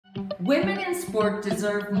Women in sport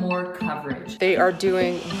deserve more coverage. They are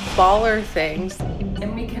doing baller things.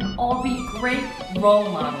 And we can all be great role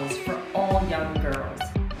models for all young girls.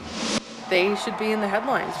 They should be in the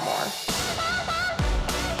headlines more.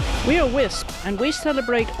 We are WiSP, and we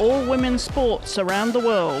celebrate all women's sports around the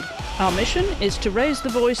world. Our mission is to raise the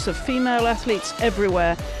voice of female athletes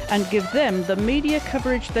everywhere and give them the media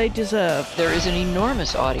coverage they deserve. There is an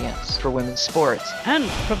enormous audience for women's sports. And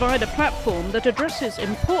provide a platform that addresses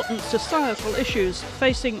important societal issues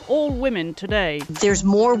facing all women today. There's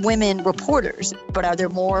more women reporters, but are there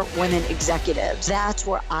more women executives? That's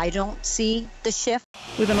where I don't see the shift.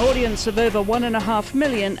 With an audience of over 1.5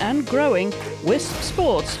 million and growing, WiSP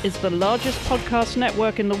Sports is the largest podcast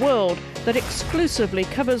network in the world that exclusively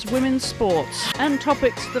covers women's sports and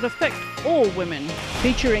topics that affect all women,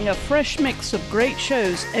 featuring a fresh mix of great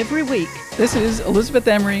shows every week. This is Elizabeth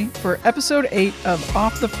Emery for episode 8 of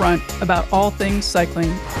Off the Front, about all things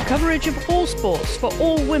cycling. Coverage of all sports for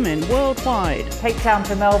all women worldwide. Cape Town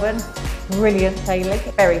to Melbourne, brilliant sailing,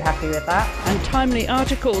 very happy with that. And timely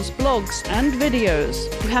articles, blogs and videos.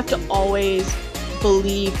 You have to always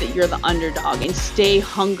believe that you're the underdog and stay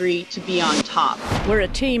hungry to be on top. We're a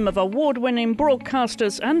team of award-winning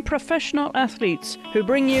broadcasters and professional athletes who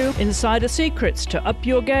bring you insider secrets to up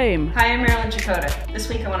your game. Hi, I'm Marilyn Chakota. This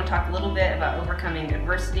week I want to talk a little bit about overcoming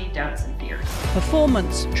adversity, doubts, and fears.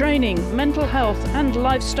 Performance, training, mental health, and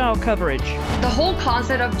lifestyle coverage. The whole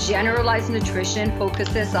concept of generalized nutrition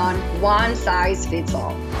focuses on one size fits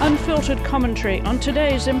all. Unfiltered commentary on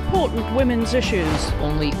today's important women's issues.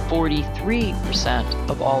 Only 43%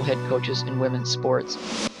 of all head coaches in women's sports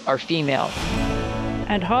are female.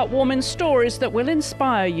 And heartwarming stories that will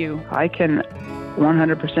inspire you. I can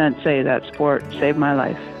 100% say that sport saved my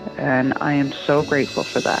life, and I am so grateful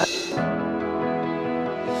for that.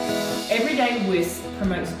 Everyday WiSP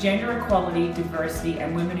promotes gender equality, diversity,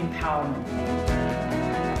 and women empowerment.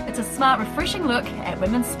 It's a smart, refreshing look at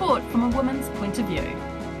women's sport from a woman's point of view.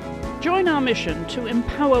 Join our mission to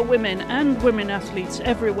empower women and women athletes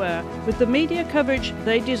everywhere with the media coverage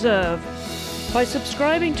they deserve. By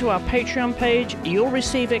subscribing to our Patreon page, you'll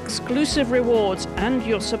receive exclusive rewards, and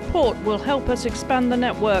your support will help us expand the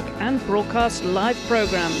network and broadcast live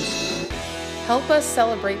programs. Help us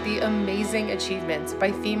celebrate the amazing achievements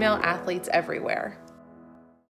by female athletes everywhere.